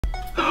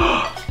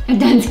A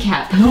dunce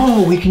cap.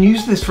 No, we can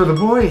use this for the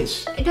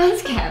boys. A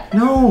dunce cap.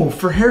 No,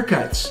 for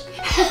haircuts.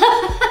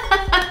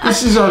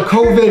 This is our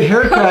COVID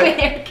haircut. COVID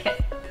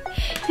haircut.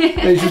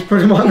 They just put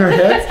them on their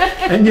heads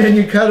and then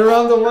you cut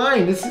around the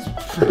line. This is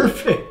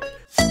perfect.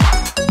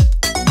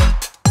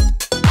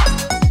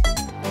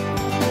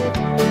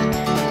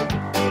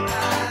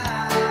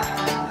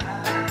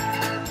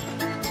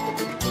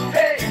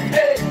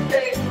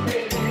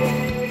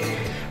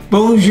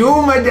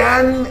 Bonjour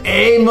madame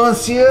et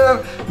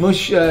monsieur.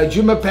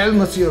 Je m'appelle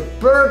Monsieur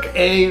Burke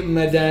et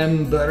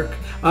Madame Burke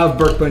of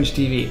Burke Bunch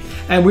TV.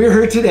 And we're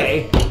here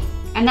today.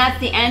 And that's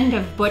the end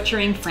of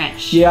Butchering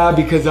French. Yeah,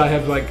 because I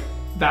have like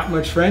that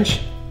much French.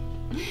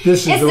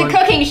 This is it's the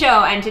cooking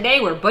show, and today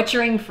we're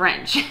butchering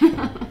French.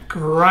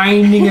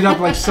 Grinding it up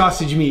like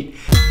sausage meat.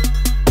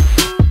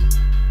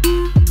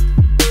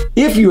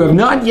 If you have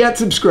not yet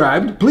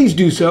subscribed, please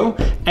do so,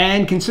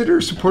 and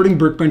consider supporting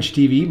Burke Bunch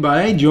TV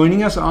by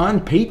joining us on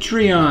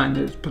Patreon.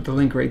 Let's put the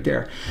link right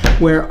there,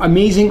 where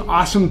amazing,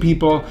 awesome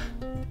people,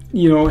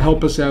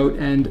 help us out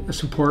and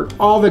support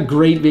all the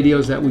great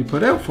videos that we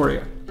put out for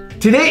you.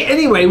 Today,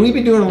 anyway, we've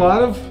been doing a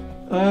lot of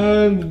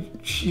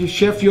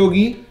Chef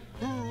Yogi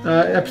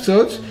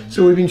episodes,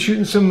 so we've been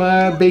shooting some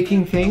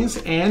baking things,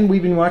 and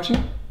we've been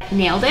watching.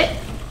 Nailed it.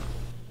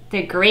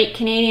 The Great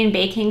Canadian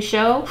Baking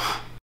Show.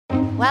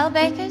 Well,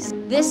 bakers,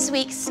 this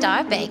week's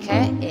star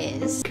baker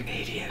is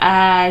Canadian.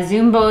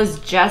 Zumbo's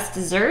Just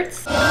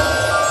Desserts.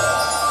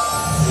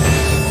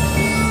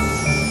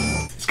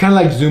 It's kind of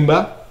like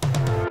Zumba.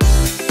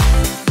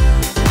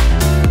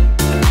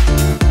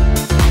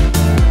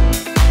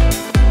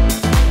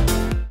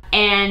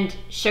 And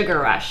Sugar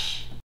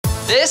Rush.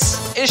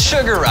 This is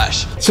Sugar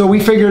Rush. So we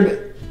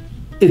figured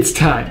it's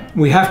time.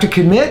 We have to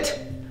commit.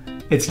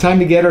 It's time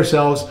to get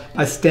ourselves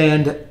a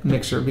stand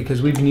mixer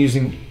because we've been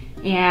using.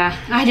 Yeah,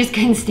 I just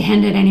couldn't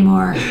stand it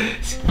anymore.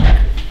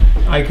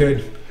 I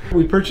could.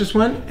 We purchased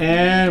one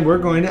and we're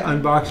going to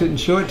unbox it and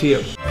show it to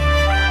you.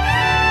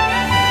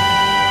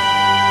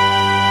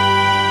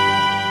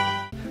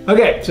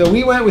 Okay, so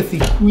we went with the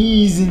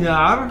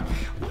Cuisinart.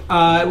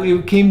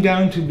 We came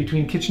down to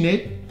between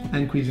KitchenAid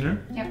and Cuisinart.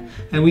 Yep.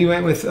 And we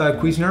went with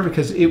Cuisinart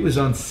because it was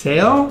on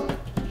sale.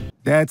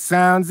 That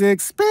sounds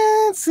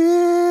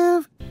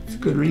expensive. It's a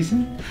good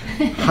reason.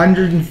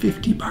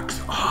 150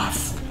 bucks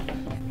off.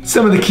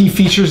 Some of the key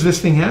features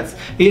this thing has.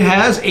 It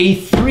has a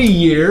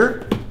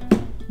 3-year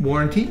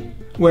warranty,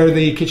 where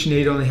the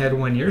KitchenAid only had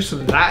 1 year, so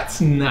that's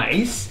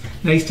nice.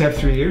 Nice to have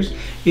 3 years.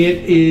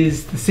 It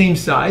is the same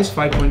size,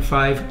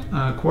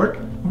 5.5 quart,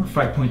 or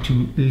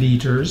 5.2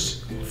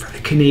 liters for the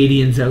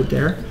Canadians out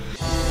there.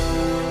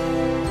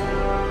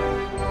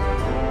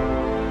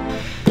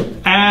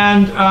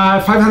 And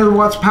 500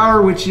 watts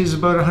power, which is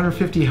about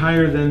 150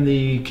 higher than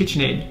the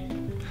KitchenAid.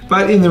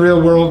 But in the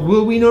real world,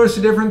 will we notice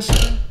a difference?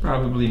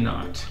 Probably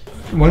not.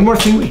 One more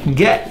thing we can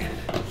get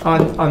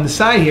on the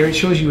side here, it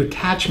shows you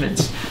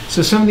attachments.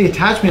 So some of the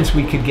attachments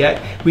we could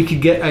get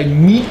a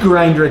meat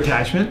grinder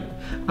attachment.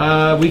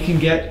 We can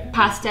get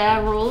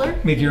Pasta roller.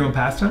 make your own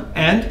pasta,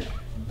 and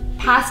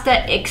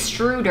Pasta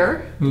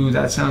extruder. ooh,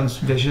 that sounds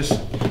vicious.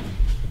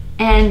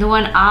 And the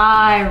one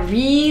I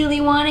really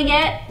want to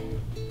get,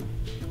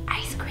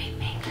 ice cream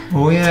maker.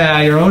 Oh yeah,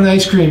 your own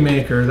ice cream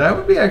maker. That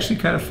would be actually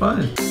kind of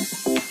fun.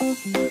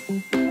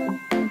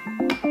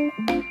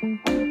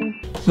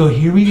 So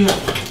here we go.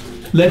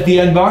 Let the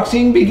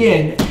unboxing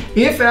begin.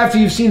 If after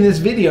you've seen this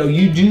video,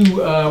 you do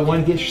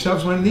want to get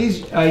yourselves one of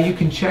these, you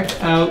can check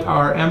out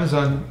our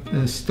Amazon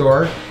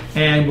store,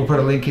 and we'll put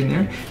a link in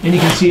there. And you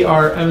can see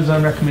our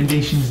Amazon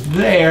recommendations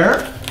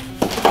there.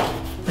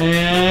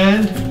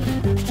 And,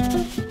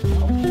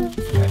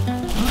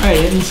 all right,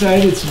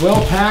 inside it's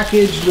well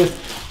packaged with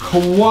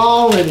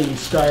quality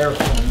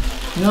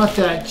styrofoam, not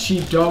that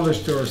cheap dollar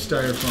store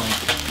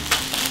styrofoam.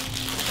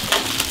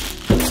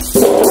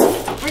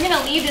 We're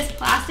gonna leave this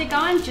plastic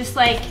on, just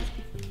like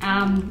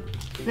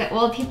the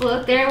old people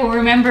out there will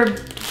remember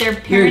their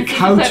parents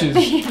couches.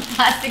 Put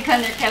plastic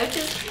on their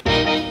couches.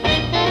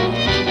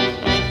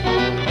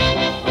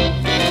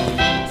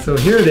 So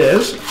here it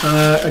is.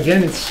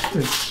 Again,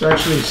 it's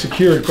actually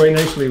secured quite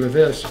nicely with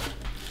this.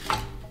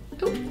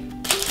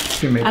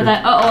 I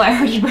thought, I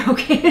already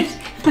broke it.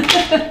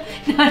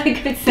 Not a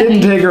good sign.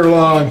 Didn't take her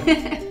long.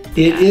 It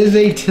is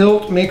a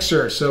tilt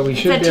mixer, so we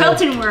should. It's a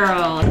tilting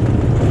world.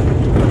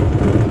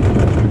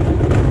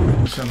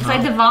 It's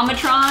like the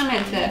Vomatron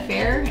at the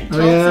fair. It tilts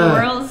the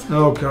worlds.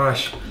 Oh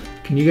gosh.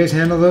 Can you guys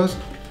handle those?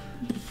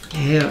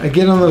 Yeah, I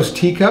get on those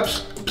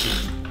teacups.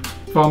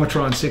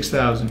 Vomatron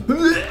 6000.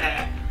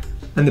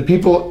 And the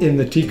people in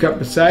the teacup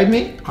beside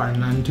me are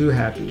none too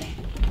happy.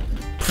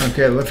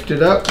 Okay, lift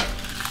it up.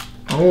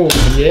 Oh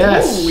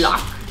yes. Ooh,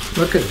 lock.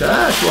 Look at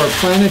that. Our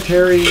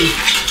planetary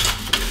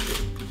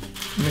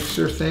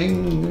mixer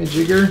thing,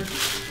 jigger.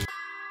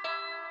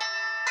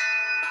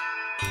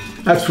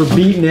 That's for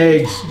beating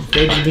eggs. If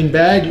eggs have been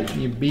bad,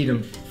 you beat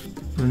them.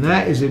 And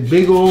that is a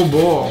big old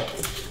ball.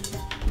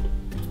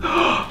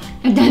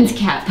 A dunce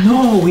cap.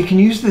 No, we can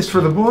use this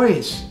for the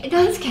boys. A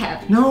dunce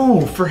cap.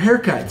 No, for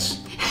haircuts.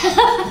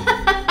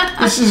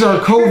 This is our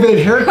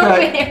COVID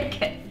haircut. COVID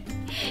haircut.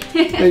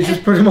 They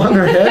just put them on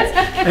their heads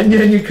and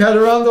then you cut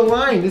around the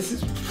line. This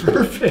is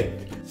perfect.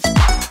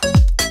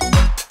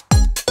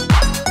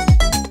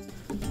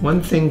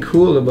 One thing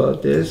cool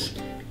about this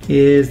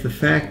is the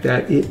fact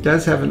that it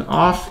does have an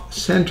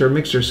off-center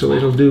mixer, so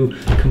it'll do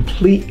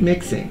complete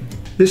mixing.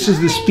 This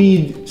is the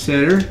speed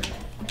setter,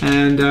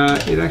 and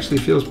it actually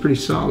feels pretty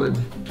solid.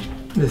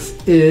 This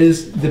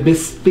is the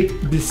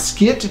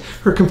biscuit.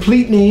 Her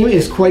complete name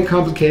is quite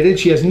complicated.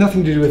 She has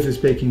nothing to do with this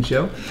baking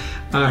show.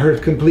 Her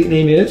complete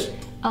name is?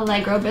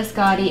 Allegro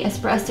Biscotti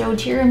Espresso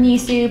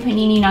Tiramisu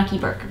Panini Gnocchi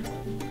Burke.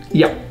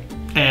 Yep,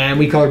 and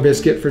we call her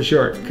Biscuit for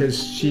short because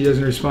she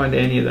doesn't respond to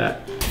any of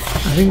that.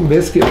 I think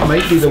Biscuit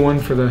might be the one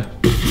for the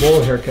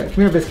bowl haircut.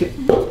 Come here, Biscuit.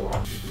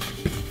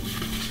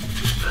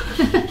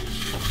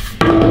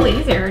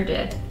 Please,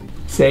 Eric.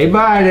 Say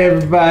bye to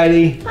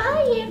everybody.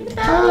 Bye, everybody.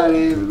 Bye,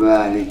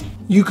 everybody.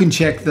 You can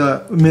check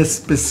the Miss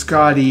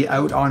Biscotti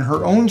out on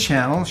her own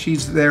channel.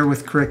 She's there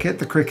with Cricket,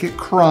 the Cricket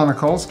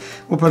Chronicles.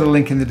 We'll put a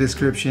link in the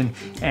description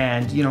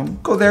and, you know,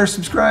 go there,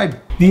 subscribe.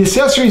 The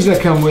accessories that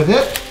come with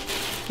it,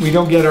 we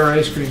don't get our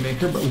ice cream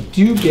maker, but we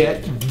do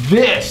get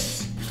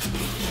this.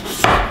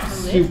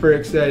 Super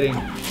exciting.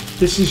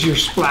 This is your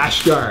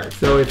splash guard.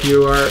 So if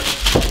you are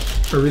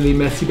a really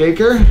messy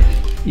baker,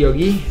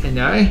 Yogi and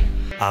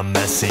I'm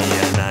messy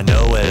and I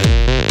know it.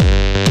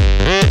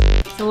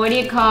 So what do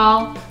you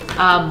call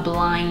a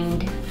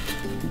blind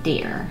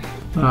deer?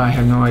 I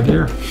have no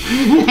idea.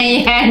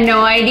 I had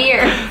no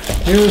idea.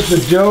 Here's the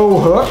dough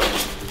hook.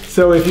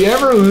 So if you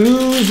ever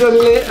lose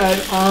an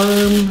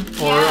arm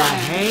or a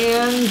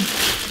hand.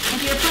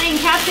 If you're playing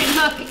Captain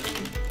Hook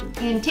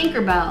in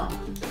Tinkerbell.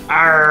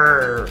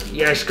 Arr,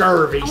 you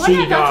scurvy I wonder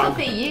sea if that's dog. what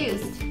they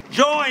used.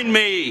 Join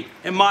me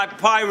in my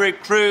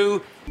pirate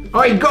crew.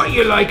 I got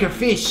you like a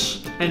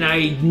fish, and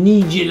I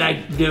need you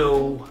like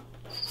dough.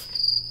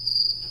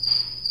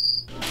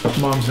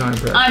 Mom's not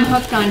impressed. I'm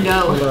hooked on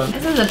dough. Hold on.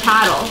 This is a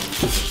paddle.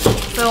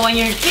 So when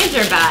your kids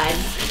are bad.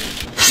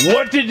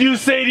 What did you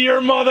say to your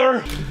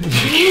mother?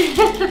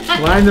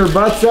 Line their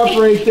butts up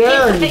right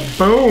there and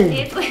boom.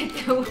 It's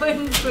like the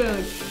wooden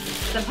spoon.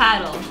 The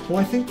paddle. Well,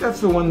 I think that's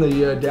the one the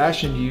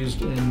Dashian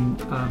used in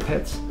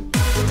Pets.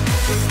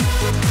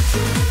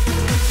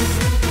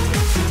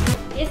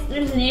 Yes,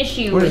 there's an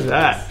issue What with is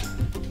that?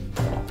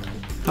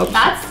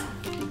 That's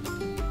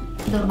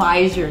the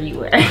visor you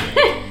wear.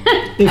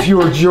 If you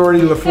were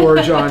Geordie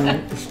LaForge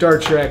on Star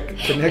Trek,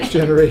 The Next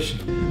Generation.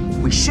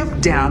 We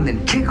ship down,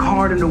 then kick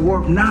hard in the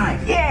warp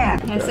 9. Yeah!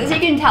 Yes, as you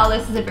can tell,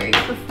 this is a very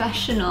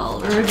professional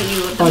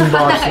review of the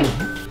Unboxing.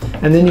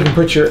 And then you can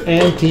put your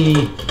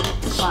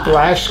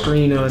anti-splash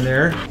screen on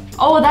there.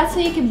 Oh, that's so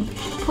you can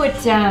put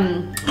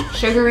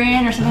sugar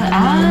in or something.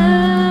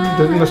 Ah.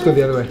 It must go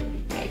the other way.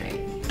 Okay,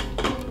 great.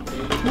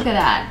 Look at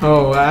that.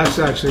 Oh, that's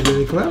actually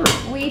really clever.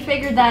 We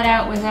figured that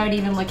out without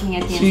even looking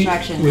at the See,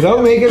 instructions.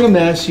 without making a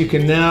mess, you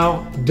can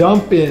now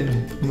dump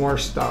in more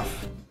stuff.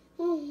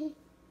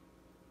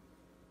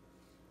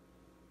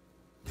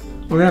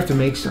 We're gonna have to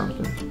make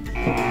something.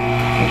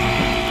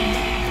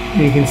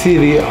 You can see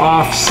the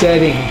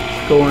offsetting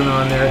going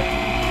on there.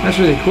 That's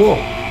really cool.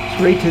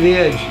 It's right to the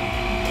edge.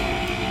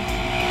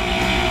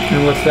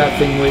 And what's that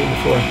thing waiting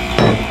for?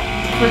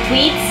 For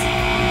tweets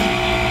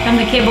from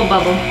the Kibble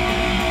Bubble.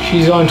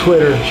 She's on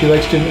Twitter. She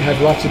likes to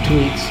have lots of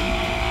tweets.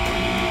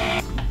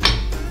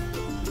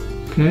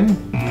 Okay.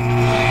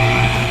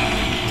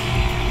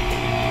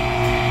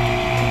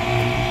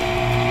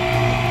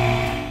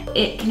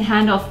 It can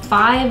handle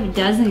 5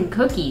 dozen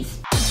cookies.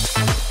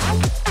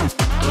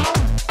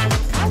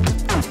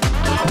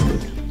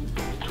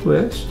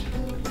 Twist.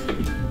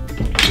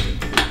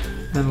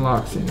 And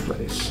locks in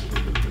place.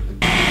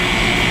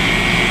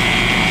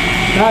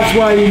 That's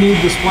why you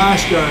need the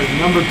splash guard,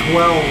 number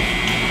 12.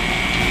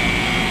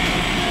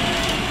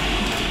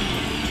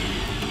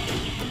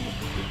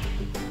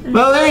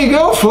 Well, there you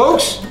go,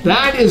 folks.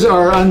 That is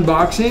our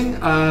unboxing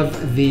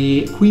of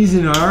the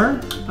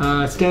Cuisinart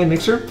stand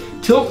mixer,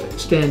 tilt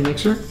stand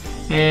mixer,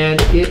 and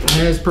it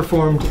has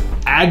performed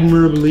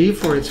admirably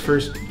for its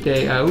first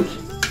day out.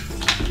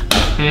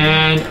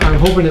 And I'm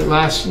hoping it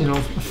lasts, you know,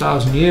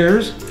 1,000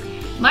 years.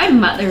 My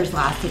mother's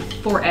lasted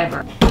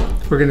forever.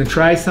 We're gonna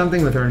try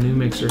something with our new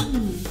mixer.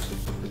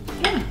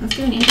 Yeah, let's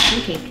do an angel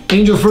food cake.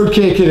 Angel fruit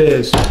cake it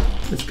is.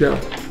 Let's go.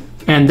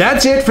 And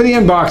that's it for the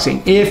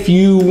unboxing. If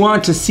you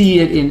want to see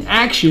it in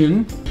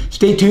action,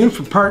 stay tuned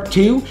for part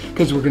 2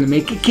 because we're gonna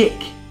make a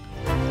cake.